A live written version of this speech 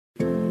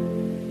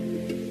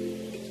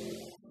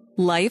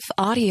Life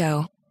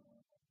Audio.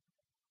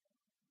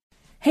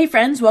 Hey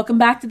friends, welcome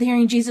back to the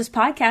Hearing Jesus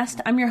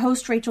podcast. I'm your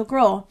host, Rachel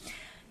Grohl.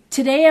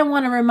 Today I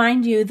want to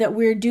remind you that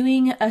we're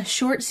doing a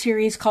short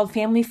series called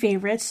Family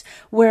Favorites,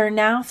 where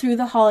now through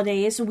the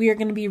holidays, we are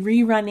going to be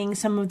rerunning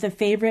some of the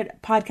favorite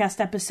podcast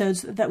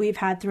episodes that we've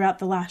had throughout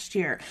the last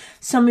year.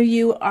 Some of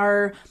you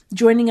are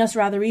joining us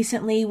rather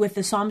recently with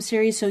the Psalm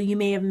series, so you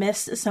may have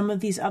missed some of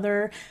these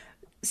other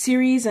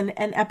series and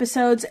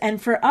episodes. And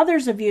for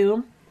others of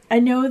you, I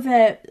know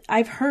that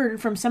I've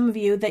heard from some of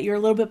you that you're a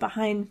little bit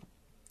behind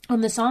on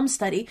the Psalm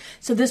study,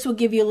 so this will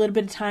give you a little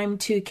bit of time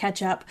to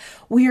catch up.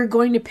 We are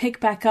going to pick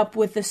back up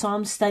with the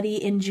Psalm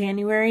study in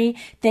January.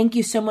 Thank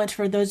you so much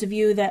for those of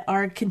you that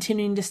are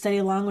continuing to study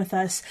along with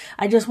us.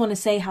 I just want to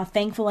say how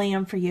thankful I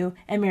am for you,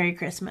 and Merry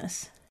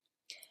Christmas.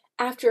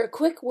 After a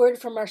quick word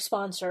from our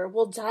sponsor,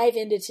 we'll dive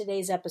into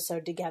today's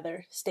episode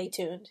together. Stay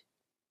tuned.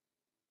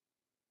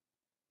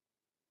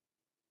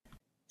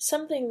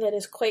 Something that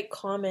is quite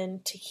common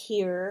to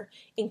hear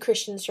in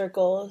Christian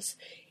circles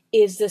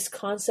is this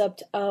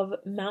concept of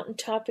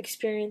mountaintop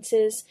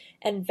experiences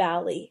and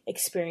valley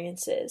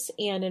experiences.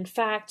 And in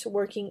fact,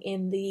 working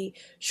in the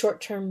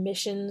short-term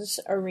missions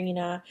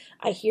arena,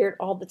 I hear it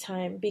all the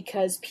time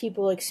because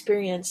people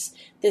experience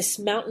this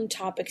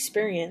mountaintop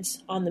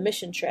experience on the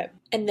mission trip.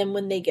 And then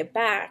when they get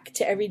back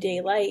to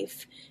everyday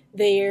life,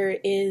 there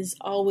is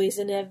always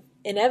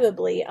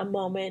inevitably a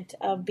moment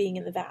of being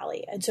in the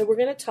valley. And so we're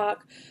going to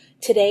talk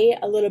today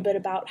a little bit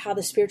about how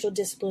the spiritual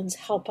disciplines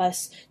help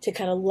us to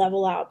kind of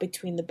level out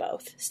between the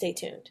both. Stay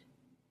tuned.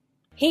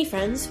 Hey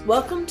friends,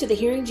 welcome to the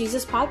Hearing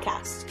Jesus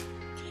podcast.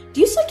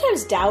 Do you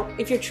sometimes doubt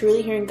if you're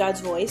truly hearing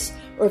God's voice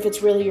or if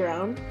it's really your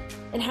own?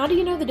 And how do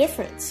you know the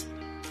difference?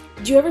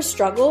 Do you ever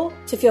struggle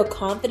to feel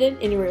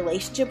confident in your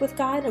relationship with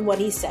God and what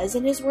He says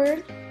in His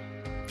Word?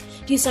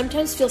 Do you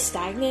sometimes feel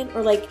stagnant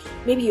or like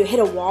maybe you hit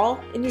a wall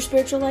in your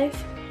spiritual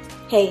life?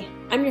 Hey,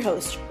 I'm your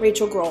host,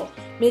 Rachel Grohl,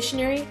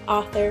 missionary,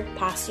 author,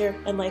 pastor,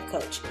 and life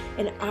coach,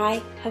 and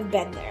I have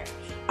been there.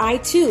 I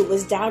too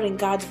was doubting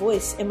God's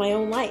voice in my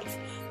own life.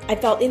 I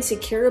felt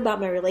insecure about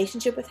my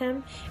relationship with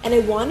Him, and I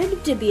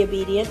wanted to be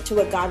obedient to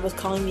what God was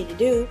calling me to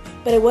do,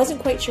 but I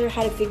wasn't quite sure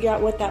how to figure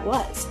out what that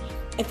was.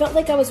 I felt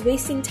like I was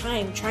wasting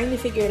time trying to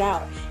figure it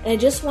out, and I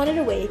just wanted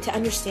a way to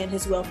understand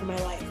His will for my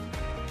life.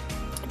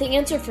 The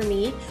answer for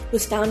me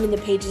was found in the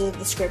pages of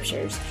the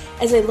scriptures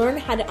as I learned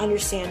how to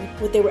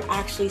understand what they were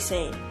actually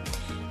saying.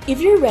 If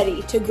you're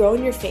ready to grow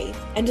in your faith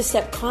and to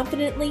step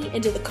confidently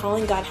into the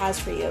calling God has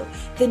for you,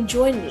 then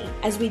join me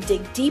as we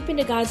dig deep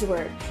into God's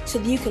Word so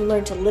that you can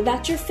learn to live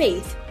out your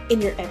faith in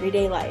your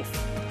everyday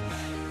life.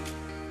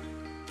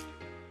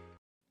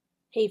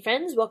 Hey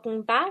friends,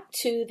 welcome back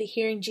to the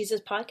Hearing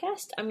Jesus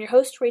podcast. I'm your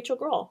host, Rachel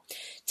Grohl.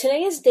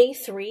 Today is day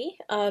 3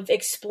 of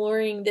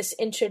exploring this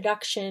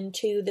introduction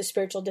to the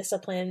spiritual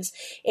disciplines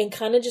and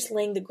kind of just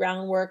laying the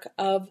groundwork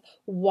of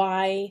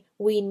why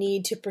we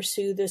need to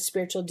pursue the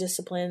spiritual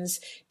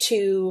disciplines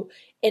to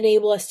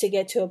enable us to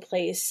get to a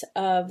place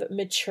of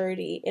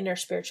maturity in our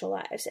spiritual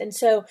lives. And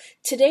so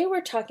today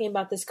we're talking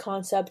about this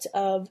concept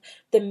of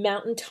the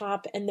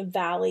mountaintop and the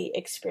valley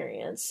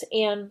experience.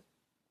 And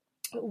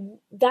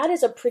that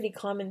is a pretty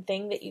common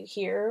thing that you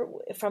hear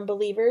from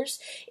believers.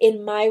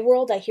 In my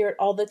world, I hear it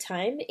all the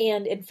time.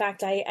 And in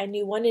fact, I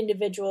knew one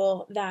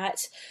individual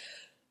that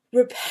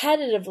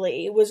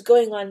repetitively was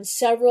going on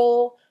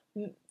several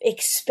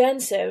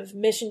expensive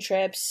mission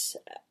trips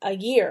a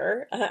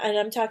year. And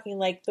I'm talking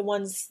like the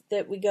ones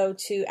that we go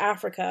to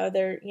Africa.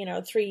 They're,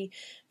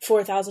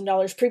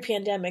 $3,000-$4,000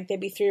 pre-pandemic. They'd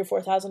be $3,000 or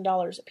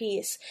 $4,000 a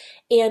piece,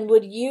 and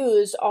would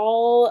use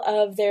all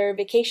of their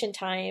vacation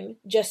time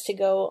just to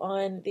go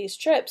on these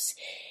trips.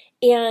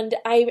 And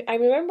I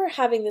remember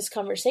having this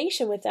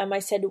conversation with them. I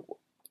said,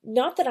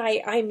 not that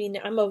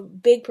I'm a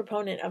big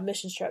proponent of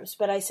mission trips,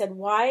 but I said,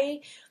 why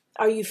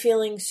are you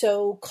feeling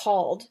so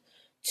called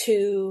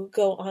to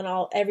go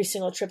on every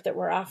single trip that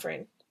we're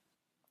offering?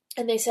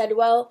 And they said,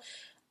 well,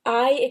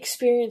 I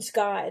experience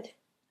God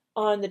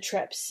on the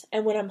trips,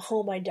 and when I'm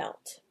home, I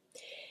don't.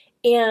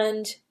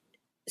 And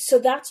so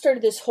that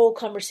started this whole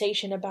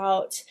conversation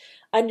about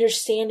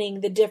understanding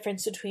the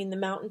difference between the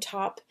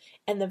mountaintop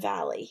and the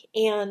valley.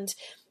 And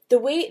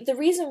the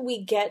reason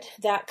we get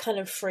that kind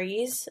of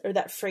phrase or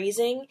that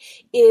phrasing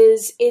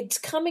is it's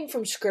coming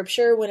from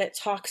scripture when it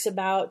talks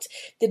about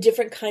the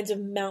different kinds of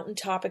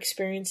mountaintop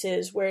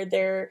experiences where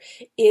there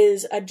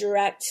is a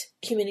direct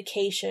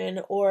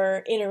communication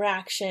or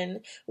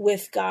interaction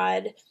with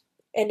God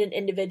and an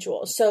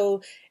individual.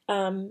 So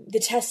the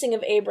testing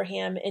of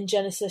Abraham in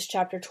Genesis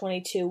chapter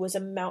 22 was a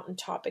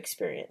mountaintop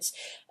experience.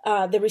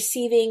 The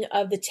receiving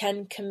of the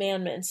 10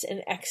 commandments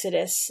in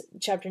Exodus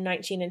chapter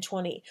 19 and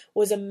 20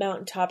 was a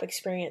mountaintop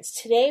experience.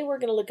 Today we're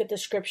going to look at the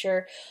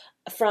scripture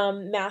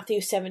from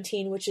Matthew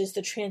 17, which is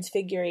the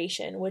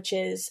transfiguration, which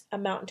is a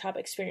mountaintop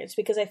experience,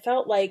 because I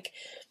felt like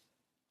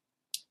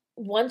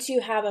once you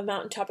have a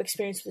mountaintop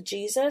experience with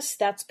Jesus,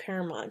 that's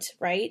paramount,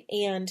 right?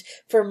 And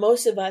for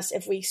most of us,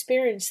 if we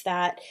experience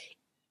that,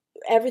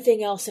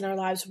 everything else in our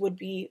lives would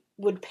be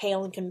would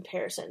pale in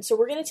comparison. So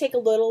we're going to take a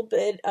little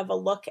bit of a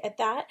look at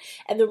that,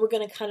 and then we're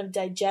going to kind of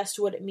digest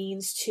what it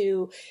means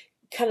to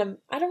kind of,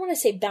 I don't want to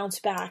say bounce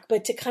back,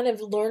 but to kind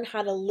of learn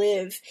how to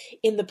live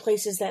in the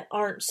places that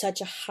aren't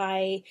such a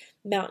high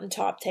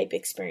mountaintop type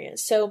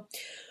experience. So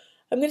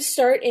I'm going to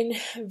start in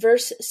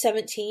verse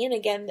 17.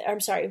 Again,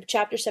 I'm sorry,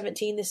 chapter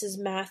 17. This is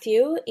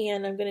Matthew,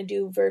 and I'm going to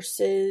do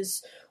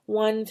verses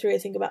 1 through I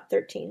think about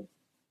 13.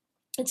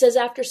 It says,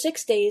 after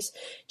 6 days,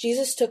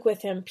 Jesus took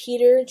with him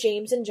Peter,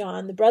 James, and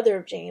John, the brother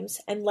of James,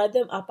 and led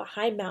them up a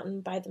high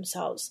mountain by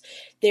themselves.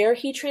 There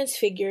he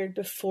transfigured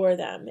before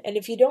them. And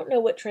if you don't know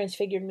what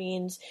transfigured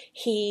means,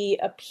 he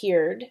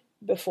appeared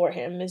before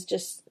him is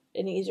just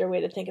an easier way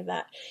to think of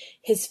that.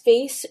 His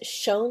face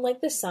shone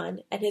like the sun,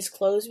 and his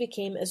clothes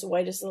became as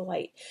white as the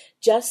light.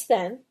 Just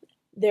then,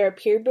 there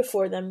appeared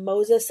before them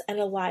Moses and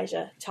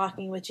Elijah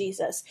talking with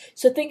Jesus.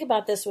 So think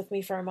about this with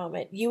me for a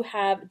moment. You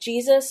have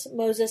Jesus,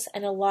 Moses,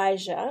 and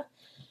Elijah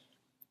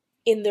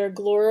in their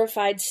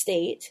glorified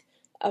state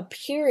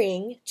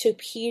appearing to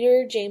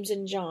Peter, James,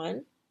 and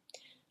John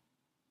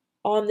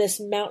on this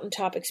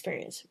mountaintop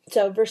experience.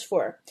 So verse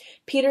 4,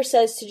 Peter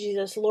says to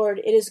Jesus, Lord,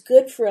 it is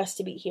good for us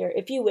to be here.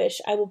 If you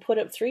wish, I will put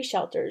up 3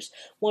 shelters,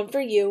 one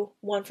for you,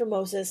 one for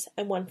Moses,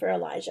 and one for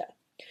Elijah.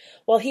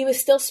 While he was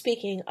still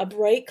speaking, a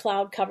bright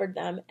cloud covered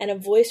them, and a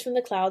voice from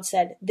the cloud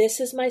said, This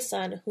is my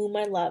son, whom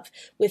I love.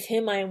 With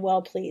him I am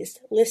well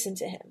pleased. Listen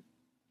to him.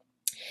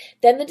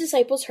 Then the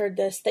disciples heard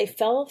this. They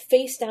fell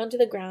face down to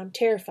the ground,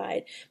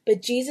 terrified.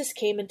 But Jesus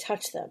came and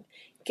touched them.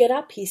 Get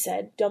up, he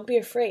said. Don't be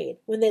afraid.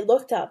 When they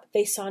looked up,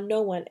 they saw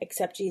no one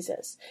except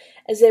Jesus.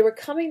 As they were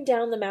coming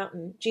down the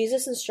mountain,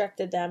 Jesus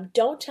instructed them,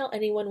 Don't tell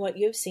anyone what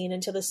you have seen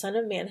until the Son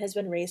of Man has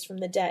been raised from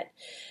the dead.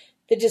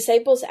 The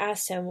disciples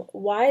asked him,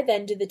 Why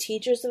then do the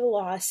teachers of the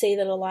law say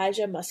that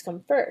Elijah must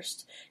come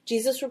first?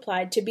 Jesus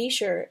replied, To be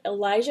sure,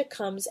 Elijah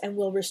comes and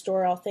will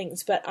restore all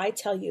things. But I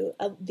tell you,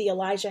 the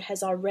Elijah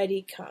has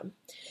already come.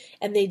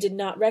 And they did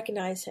not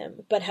recognize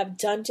him, but have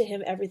done to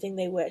him everything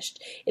they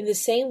wished. In the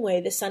same way,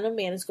 the Son of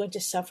Man is going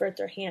to suffer at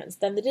their hands.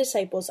 Then the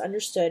disciples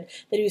understood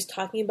that he was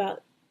talking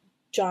about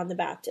John the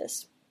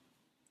Baptist.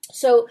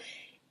 So,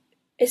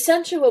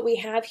 essentially what we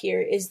have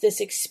here is this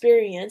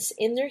experience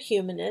in their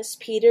humanness.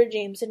 Peter,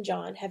 James, and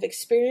John have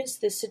experienced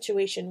this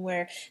situation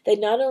where they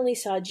not only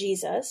saw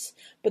Jesus,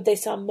 but they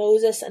saw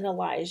Moses and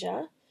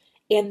Elijah,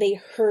 and they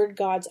heard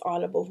God's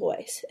audible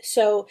voice.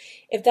 So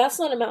if that's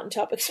not a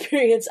mountaintop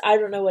experience, I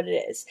don't know what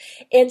it is.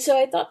 And so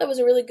I thought that was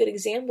a really good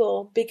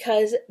example,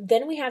 because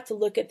then we have to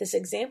look at this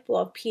example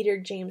of Peter,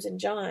 James, and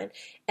John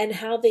and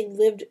how they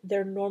lived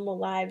their normal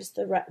lives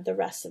the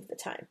rest of the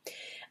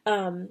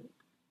time.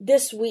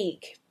 This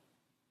week,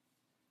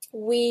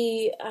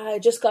 we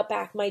just got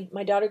back.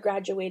 My daughter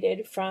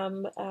graduated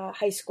from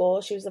high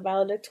school. She was a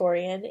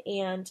valedictorian,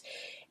 and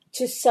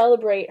to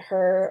celebrate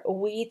her,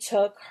 we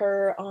took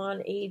her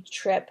on a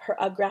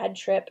grad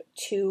trip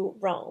to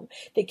Rome.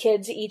 The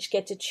kids each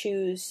get to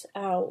choose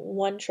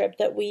one trip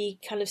that we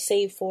kind of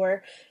save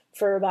for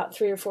about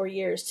 3 or 4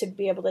 years to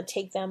be able to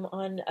take them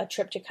on a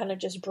trip to kind of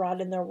just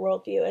broaden their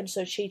worldview. And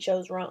so she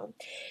chose Rome.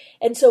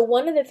 And so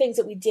one of the things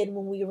that we did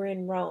when we were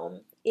in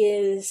Rome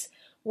is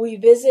we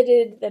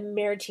visited the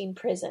Mamertine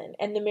prison.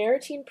 And the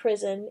Mamertine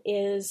prison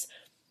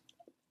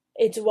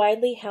it's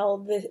widely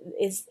held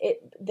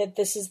that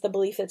this is the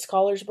belief that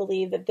scholars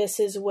believe that this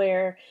is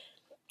where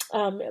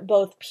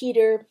both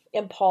Peter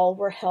and Paul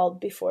were held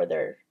before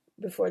their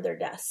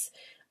deaths.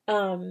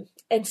 And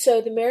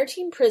so the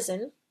Mamertine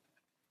prison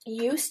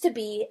used to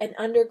be an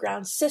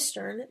underground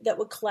cistern that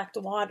would collect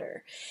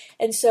water.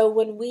 And so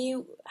when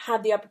we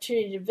had the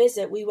opportunity to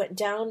visit, we went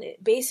down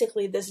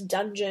basically this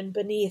dungeon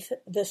beneath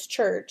this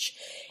church.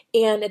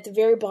 And at the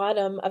very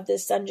bottom of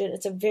this dungeon,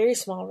 it's a very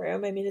small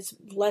room. I mean, it's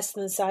less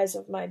than the size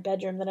of my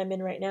bedroom that I'm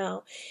in right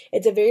now.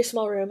 It's a very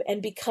small room.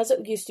 And because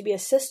it used to be a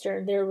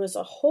cistern, there was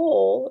a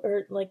hole,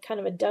 or like kind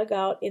of a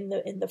dugout in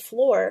the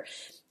floor.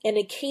 And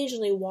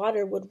occasionally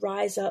water would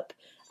rise up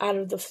out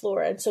of the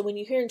floor. And so when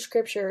you hear in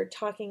scripture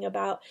talking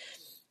about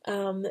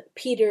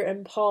Peter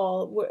and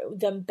Paul,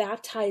 them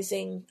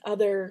baptizing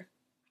other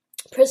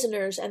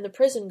prisoners and the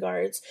prison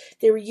guards,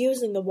 they were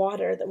using the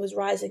water that was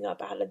rising up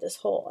out of this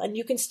hole. And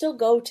you can still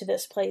go to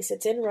this place.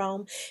 It's in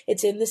Rome.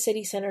 It's in the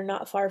city center,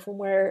 not far from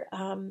where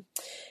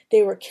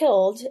they were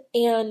killed.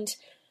 And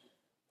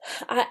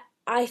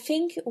I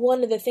think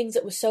one of the things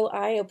that was so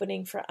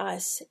eye-opening for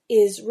us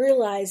is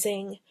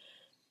realizing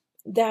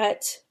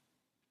that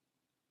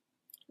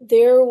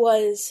there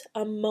was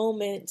a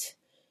moment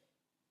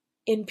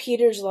in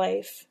Peter's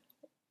life,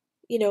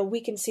 we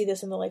can see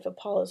this in the life of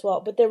Paul as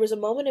well, but there was a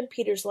moment in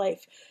Peter's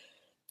life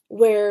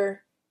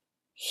where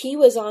he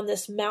was on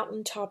this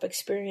mountaintop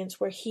experience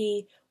where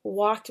he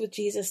walked with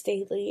Jesus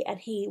daily and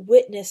he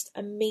witnessed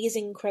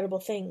amazing, incredible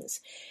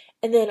things.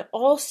 And then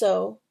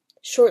also,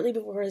 shortly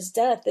before his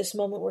death, this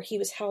moment where he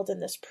was held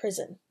in this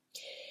prison.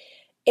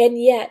 And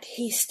yet,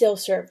 he still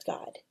served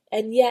God.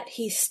 And yet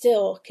he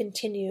still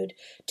continued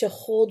to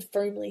hold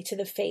firmly to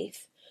the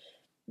faith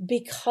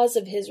because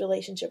of his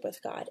relationship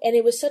with God. And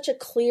it was such a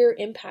clear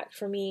impact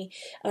for me.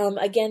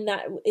 Again,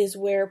 that is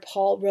where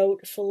Paul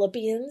wrote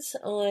Philippians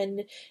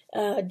on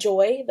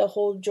joy, the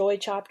whole joy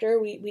chapter.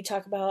 We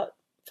talk about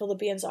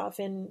Philippians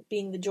often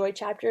being the joy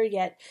chapter,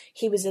 yet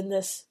he was in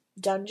this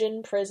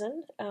dungeon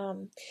prison.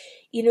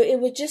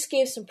 It just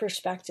gave some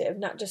perspective,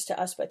 not just to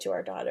us, but to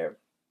our daughter.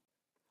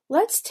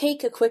 Let's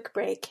take a quick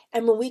break,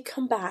 and when we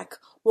come back,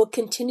 we'll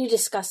continue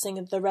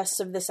discussing the rest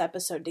of this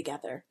episode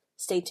together.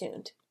 Stay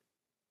tuned.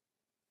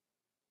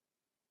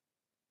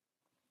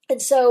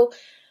 And so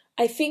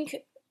I think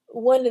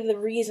one of the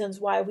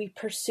reasons why we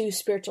pursue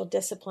spiritual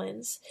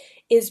disciplines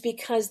is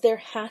because there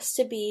has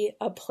to be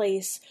a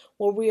place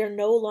where we are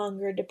no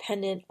longer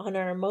dependent on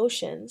our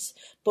emotions,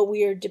 but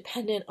we are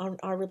dependent on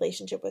our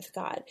relationship with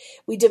God.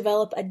 We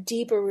develop a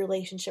deeper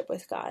relationship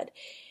with God.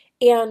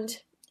 And,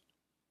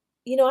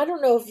 I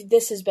don't know if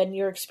this has been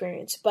your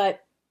experience,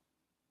 but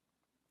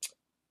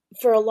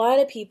for a lot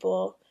of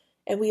people,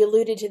 and we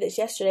alluded to this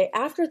yesterday,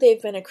 after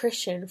they've been a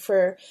Christian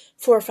for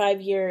 4 or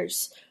 5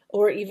 years,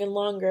 or even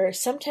longer,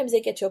 sometimes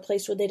they get to a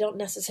place where they don't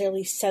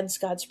necessarily sense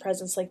God's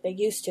presence like they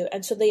used to.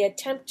 And so they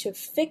attempt to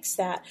fix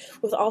that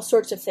with all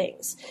sorts of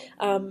things.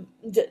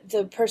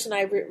 The person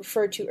I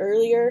referred to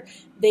earlier,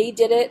 they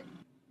did it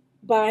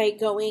by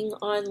going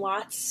on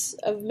lots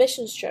of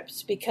missions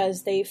trips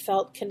because they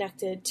felt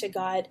connected to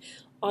God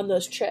on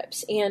those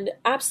trips. And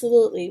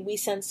absolutely, we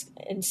sense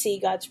and see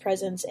God's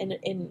presence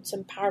in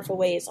some powerful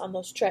ways on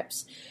those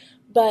trips.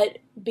 But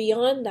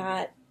beyond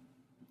that,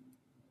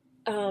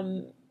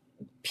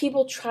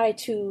 people try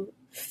to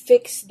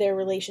fix their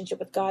relationship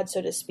with God,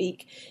 so to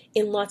speak,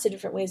 in lots of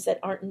different ways that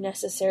aren't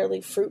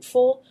necessarily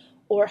fruitful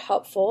or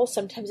helpful.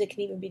 Sometimes it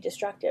can even be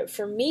destructive.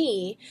 For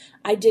me,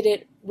 I did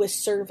it with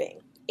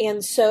serving.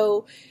 And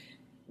so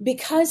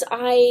because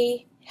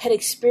I had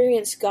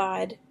experienced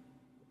God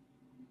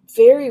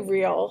very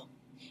real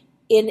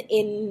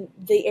in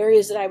the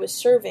areas that I was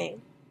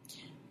serving,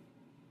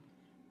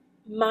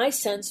 my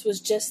sense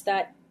was just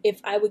that if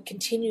I would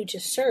continue to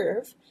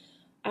serve,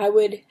 I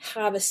would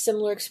have a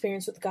similar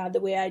experience with God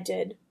the way I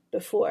did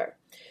before.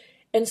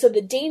 And so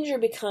the danger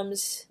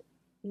becomes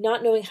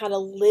not knowing how to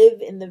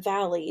live in the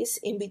valleys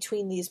in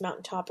between these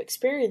mountaintop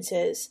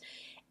experiences,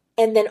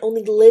 and then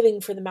only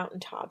living for the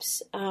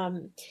mountaintops.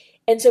 And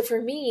so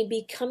for me,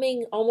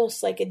 becoming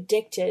almost like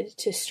addicted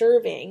to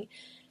serving,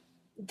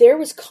 there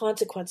was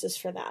consequences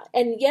for that.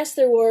 And yes,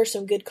 there were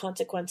some good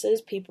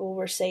consequences. People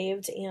were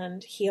saved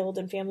and healed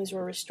and families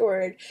were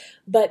restored.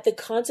 But the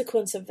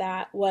consequence of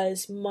that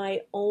was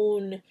my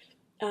own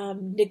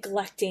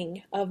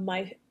neglecting of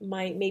my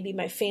maybe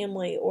my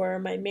family or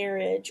my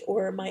marriage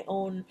or my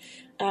own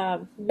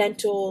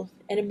mental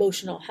and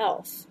emotional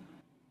health.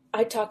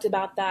 I talked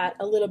about that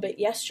a little bit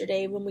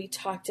yesterday when we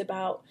talked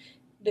about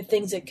the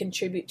things that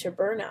contribute to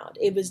burnout.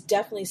 It was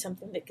definitely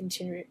something that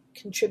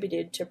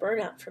contributed to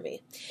burnout for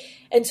me.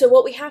 And so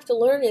what we have to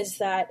learn is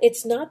that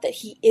it's not that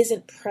he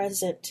isn't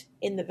present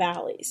in the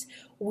valleys.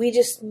 We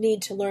just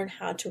need to learn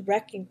how to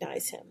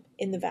recognize him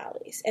in the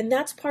valleys. And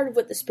that's part of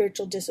what the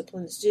spiritual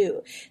disciplines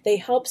do. They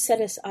help set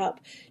us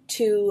up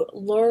to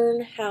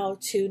learn how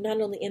to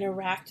not only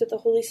interact with the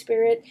Holy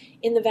Spirit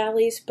in the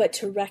valleys, but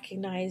to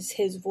recognize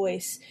his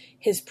voice,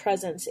 his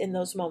presence in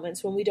those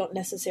moments when we don't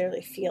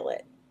necessarily feel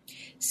it.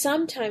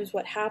 Sometimes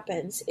what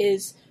happens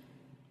is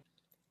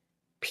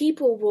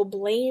people will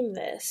blame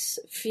this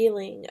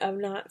feeling of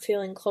not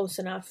feeling close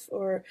enough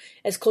or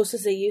as close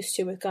as they used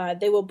to with God.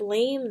 They will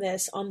blame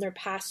this on their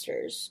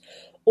pastors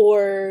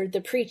or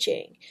the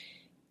preaching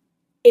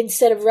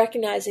instead of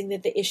recognizing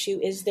that the issue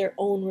is their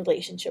own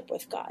relationship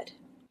with God.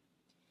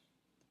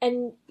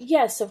 And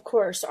yes, of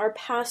course, our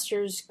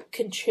pastors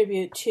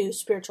contribute to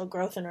spiritual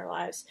growth in our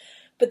lives,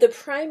 but the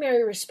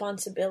primary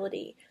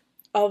responsibility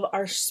of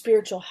our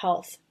spiritual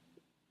health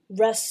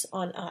rests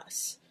on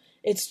us.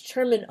 It's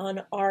determined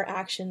on our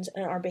actions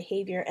and our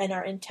behavior and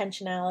our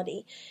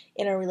intentionality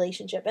in our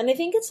relationship. And I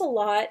think it's a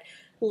lot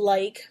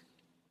like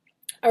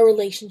our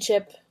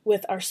relationship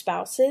with our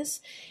spouses.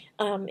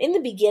 In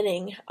the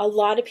beginning, a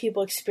lot of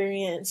people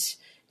experience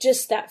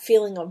just that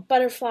feeling of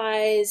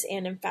butterflies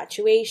and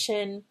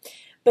infatuation,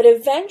 but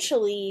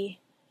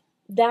eventually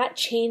that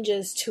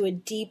changes to a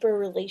deeper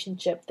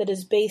relationship that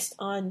is based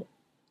on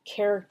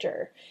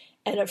character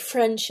and a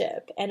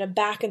friendship and a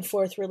back and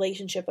forth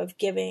relationship of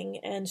giving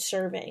and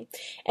serving.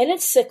 And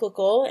it's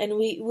cyclical, and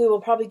we will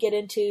probably get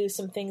into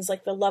some things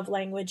like the love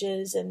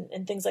languages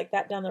and things like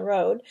that down the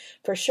road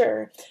for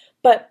sure.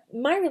 But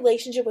my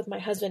relationship with my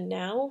husband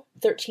now,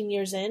 13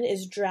 years in,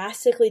 is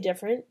drastically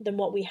different than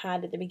what we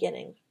had at the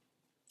beginning.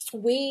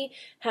 We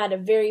had a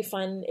very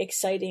fun,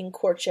 exciting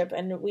courtship,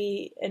 and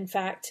we, in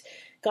fact,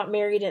 got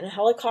married in a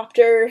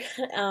helicopter,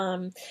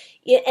 and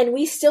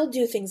we still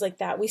do things like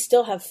that. We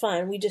still have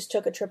fun. We just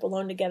took a trip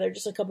alone together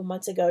just a couple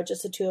months ago,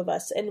 just the two of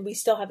us, and we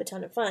still have a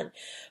ton of fun.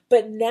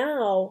 But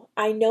now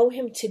I know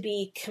him to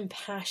be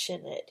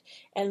compassionate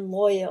and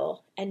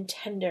loyal and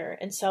tender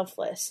and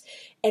selfless.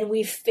 And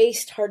we've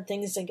faced hard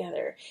things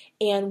together.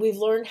 And we've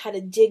learned how to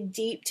dig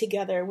deep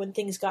together when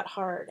things got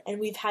hard. And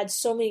we've had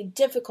so many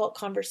difficult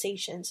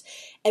conversations.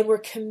 And we're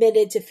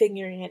committed to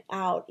figuring it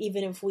out,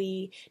 even if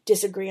we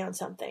disagree on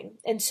something.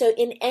 And so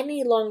in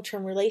any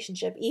long-term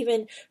relationship,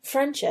 even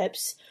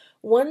friendships,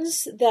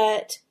 ones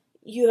that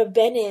you have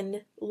been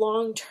in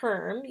long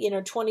term,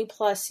 20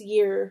 plus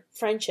year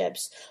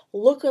friendships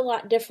look a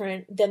lot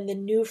different than the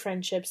new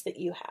friendships that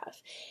you have.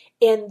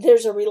 And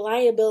there's a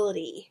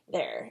reliability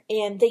there,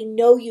 and they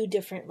know you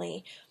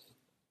differently.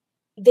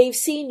 They've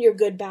seen your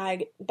good,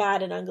 bad,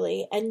 and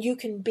ugly, and you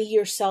can be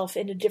yourself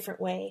in a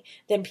different way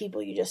than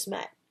people you just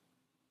met.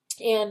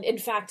 And in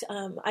fact,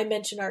 I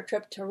mentioned our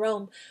trip to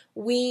Rome.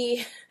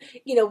 We,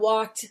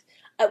 walked.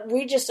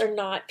 We just are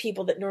not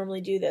people that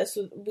normally do this.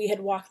 We had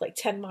walked like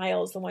 10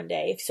 miles the one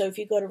day. So if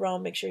you go to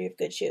Rome, make sure you have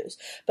good shoes.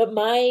 But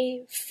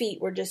my feet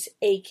were just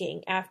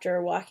aching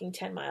after walking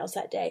 10 miles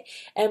that day.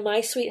 And my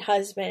sweet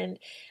husband,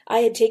 I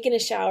had taken a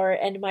shower,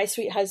 and my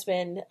sweet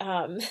husband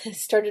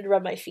started to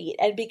rub my feet.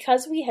 And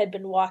because we had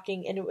been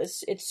walking, and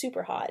it's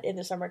super hot in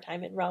the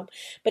summertime in Rome.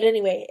 But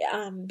anyway,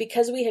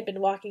 because we had been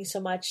walking so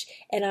much,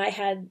 and I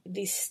had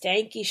these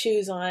stanky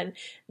shoes on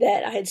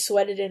that I had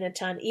sweated in a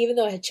ton, even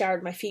though I had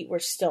showered, my feet were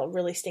still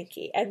really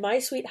stinky. And my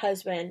sweet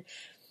husband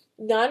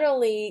not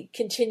only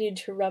continued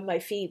to rub my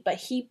feet, but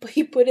he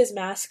put his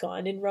mask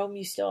on. In Rome,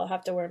 you still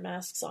have to wear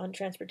masks on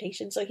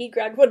transportation. So he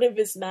grabbed one of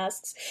his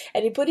masks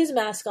and he put his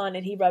mask on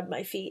and he rubbed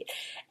my feet.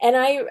 And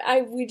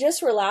we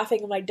just were laughing,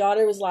 and my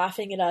daughter was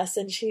laughing at us,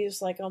 and she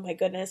was like, "Oh my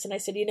goodness." And I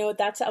said,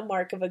 that's a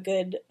mark of a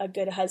good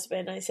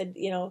husband. I said,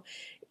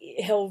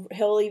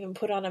 he'll even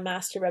put on a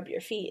mask to rub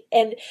your feet.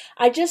 And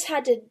I just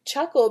had to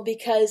chuckle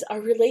because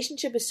our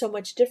relationship is so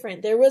much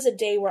different. There was a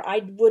day where I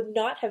would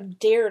not have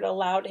dared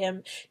allowed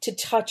him to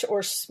touch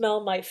or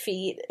smell my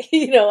feet,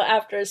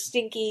 after a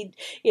stinky,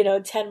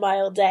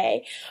 10-mile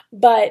day.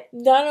 But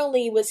not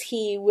only was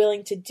he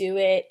willing to do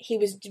it, he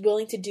was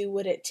willing to do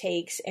what it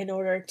takes in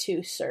order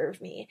to serve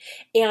me.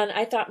 And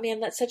I thought, man,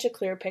 that's such a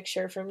clear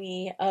picture for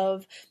me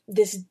of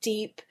this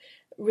deep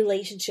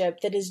relationship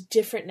that is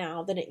different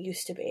now than it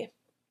used to be.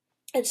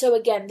 And so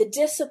again,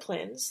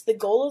 the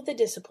goal of the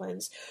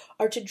disciplines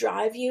are to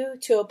drive you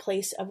to a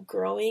place of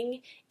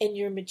growing in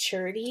your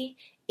maturity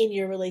in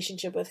your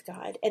relationship with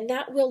God. And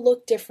that will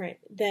look different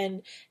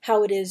than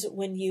how it is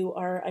when you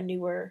are a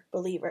newer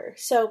believer.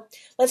 So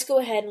let's go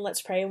ahead and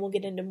let's pray, and we'll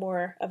get into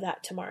more of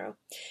that tomorrow.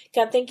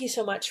 God, thank you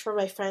so much for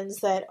my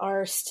friends that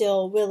are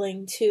still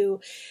willing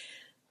to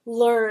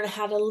learn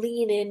how to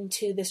lean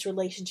into this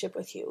relationship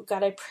with you.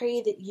 God, I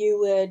pray that you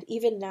would,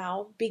 even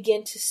now,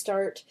 begin to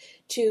start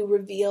to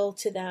reveal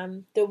to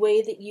them the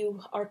way that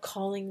you are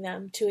calling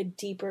them to a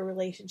deeper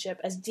relationship,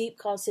 as deep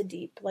calls to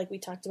deep, like we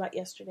talked about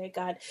yesterday.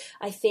 God,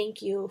 I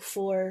thank you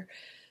for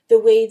the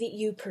way that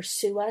you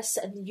pursue us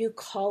and you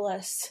call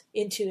us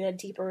into a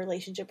deeper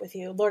relationship with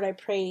you. Lord, I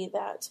pray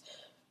that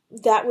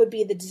that would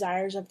be the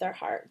desires of their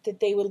heart, that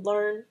they would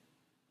learn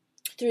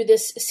through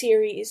this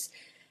series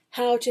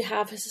how to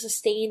have a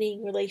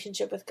sustaining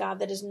relationship with God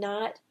that is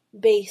not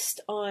based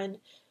on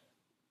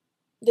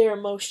their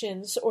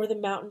emotions or the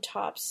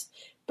mountaintops,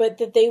 but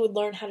that they would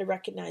learn how to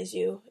recognize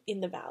you in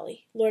the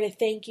valley. Lord, I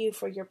thank you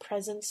for your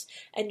presence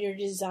and your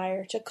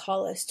desire to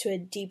call us to a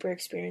deeper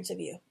experience of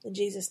you. In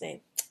Jesus'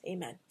 name,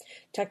 amen.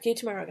 Talk to you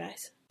tomorrow,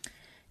 guys.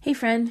 Hey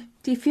friend,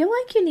 do you feel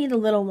like you need a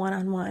little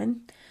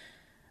one-on-one?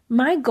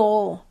 My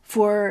goal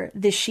for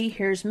the She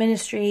Hears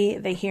ministry,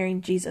 the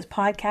Hearing Jesus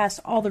podcast,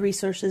 all the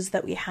resources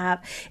that we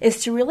have,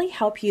 is to really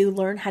help you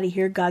learn how to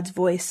hear God's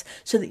voice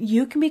so that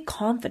you can be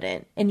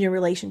confident in your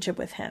relationship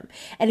with Him.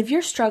 And if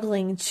you're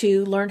struggling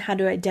to learn how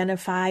to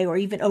identify or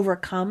even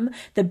overcome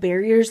the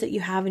barriers that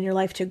you have in your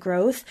life to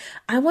growth,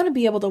 I want to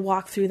be able to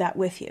walk through that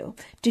with you.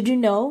 Did you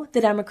know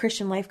that I'm a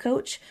Christian life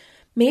coach?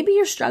 Maybe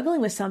you're struggling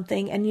with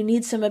something and you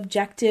need some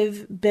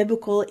objective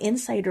biblical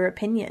insight or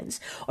opinions.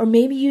 Or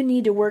maybe you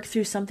need to work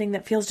through something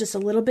that feels just a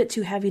little bit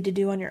too heavy to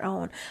do on your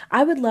own.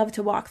 I would love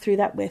to walk through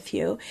that with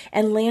you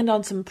and land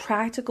on some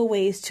practical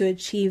ways to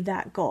achieve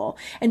that goal.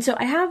 And so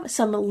I have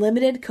some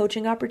limited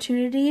coaching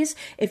opportunities.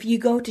 If you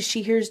go to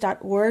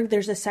shehears.org,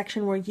 there's a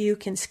section where you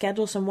can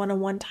schedule some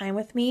one-on-one time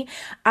with me.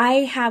 I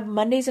have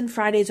Mondays and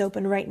Fridays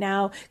open right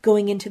now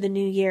going into the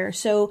new year.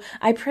 So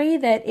I pray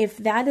that if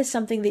that is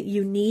something that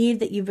you need,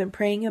 that you've been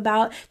praying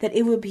about, that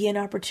it would be an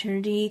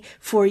opportunity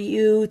for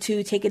you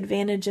to take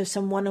advantage of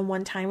some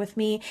one-on-one time with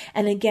me.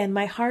 And again,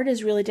 my heart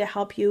is really to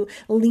help you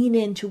lean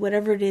into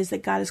whatever it is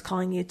that God is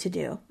calling you to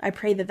do. I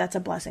pray that that's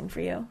a blessing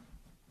for you.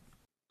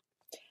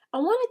 I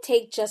want to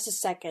take just a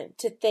second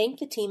to thank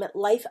the team at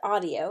Life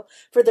Audio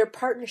for their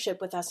partnership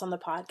with us on the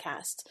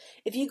podcast.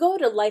 If you go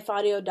to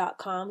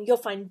lifeaudio.com, you'll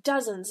find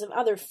dozens of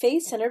other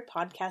faith-centered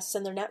podcasts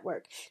in their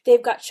network.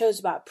 They've got shows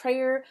about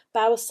prayer,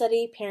 Bible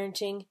study,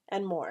 parenting,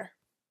 and more.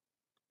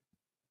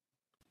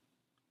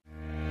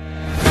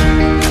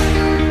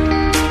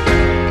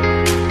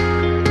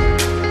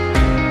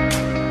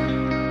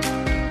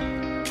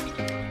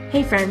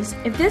 Hey friends,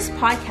 if this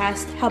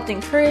podcast helped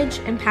encourage,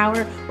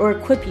 empower, or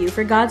equip you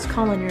for God's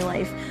call in your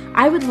life,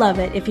 I would love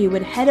it if you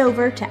would head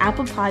over to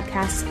Apple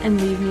Podcasts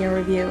and leave me a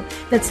review.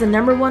 That's the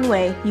number one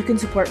way you can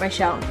support my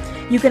show.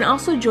 You can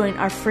also join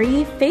our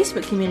free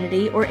Facebook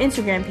community or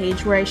Instagram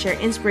page where I share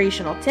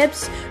inspirational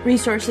tips,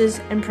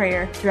 resources, and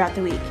prayer throughout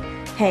the week.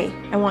 Hey,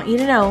 I want you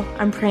to know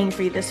I'm praying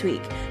for you this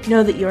week.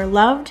 Know that you are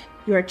loved,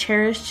 you are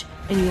cherished,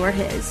 and you are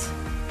His.